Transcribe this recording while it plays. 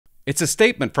It's a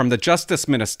statement from the Justice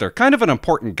Minister, kind of an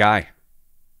important guy.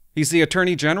 He's the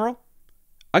Attorney General.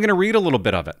 I'm going to read a little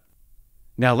bit of it.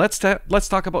 Now, let's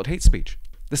talk about hate speech.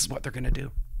 This is what they're going to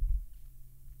do.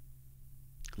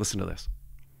 Listen to this.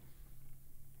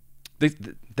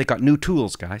 They got new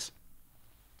tools, guys,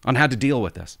 on how to deal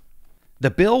with this. The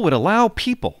bill would allow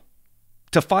people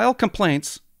to file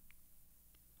complaints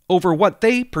over what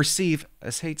they perceive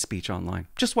as hate speech online.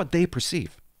 Just what they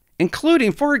perceive.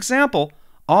 Including, for example,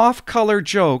 off-color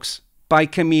jokes by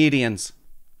comedians.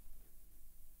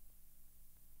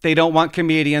 They don't want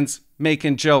comedians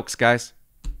making jokes, guys.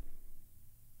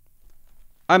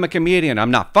 I'm a comedian.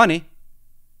 I'm not funny,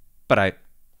 but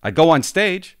I go on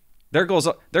stage. There goes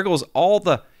all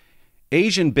the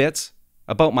Asian bits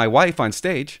about my wife on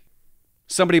stage.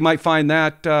 Somebody might find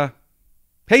that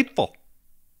hateful.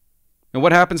 And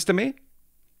what happens to me?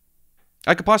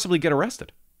 I could possibly get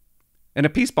arrested, and a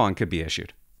peace bond could be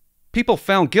issued. People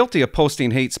found guilty of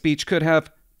posting hate speech could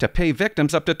have to pay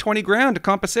victims up to 20 grand to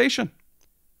compensation.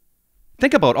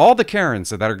 Think about all the Karens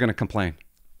that are going to complain.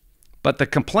 But the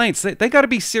complaints, they got to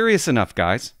be serious enough,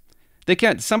 guys.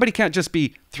 Somebody can't just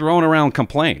be throwing around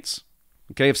complaints.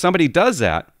 Okay, if somebody does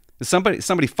that, if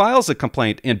somebody files a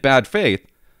complaint in bad faith,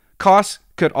 costs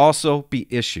could also be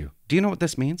issued. Do you know what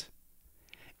this means?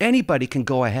 Anybody can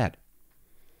go ahead.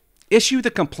 Issue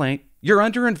the complaint. You're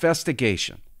under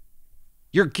investigation.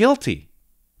 You're guilty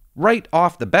right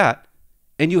off the bat,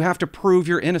 and you have to prove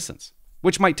your innocence,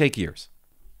 which might take years.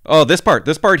 Oh, this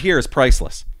part here is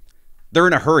priceless. They're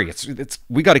in a hurry.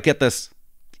 We got to get this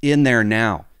in there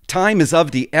now. Time is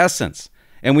of the essence,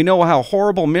 and we know how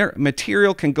horrible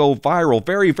material can go viral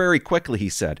very, very quickly, he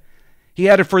said. He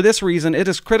added, for this reason, it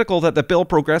is critical that the bill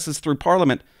progresses through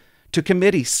Parliament to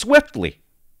committee swiftly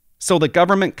so the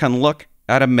government can look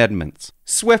at amendments.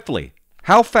 Swiftly.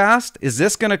 How fast is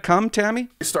this going to come, Tammy?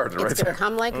 It's going to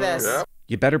come like this. Yeah.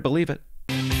 You better believe it.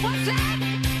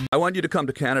 I want you to come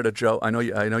to Canada, Joe. I know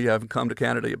you haven't come to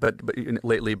Canada, but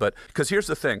lately. But because here's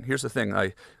the thing.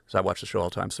 I watch the show all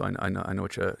the time, so I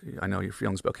know your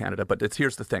feelings about Canada. But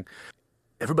here's the thing.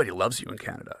 Everybody loves you in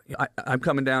Canada. I'm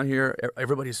coming down here.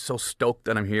 Everybody's so stoked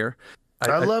that I'm here.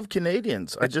 I love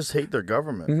Canadians. I just hate their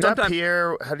government. That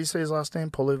Pierre, how do you say his last name?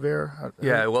 Poilievre?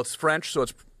 Yeah, well, it's French, so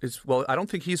it's well, I don't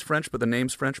think he's French, but the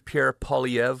name's French. Pierre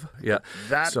Poilievre. Yeah.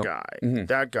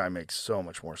 That guy makes so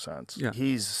much more sense. Yeah.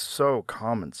 He's so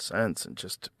common sense and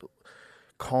just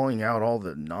calling out all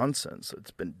the nonsense that's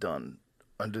been done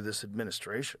under this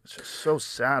administration. It's just so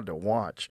sad to watch.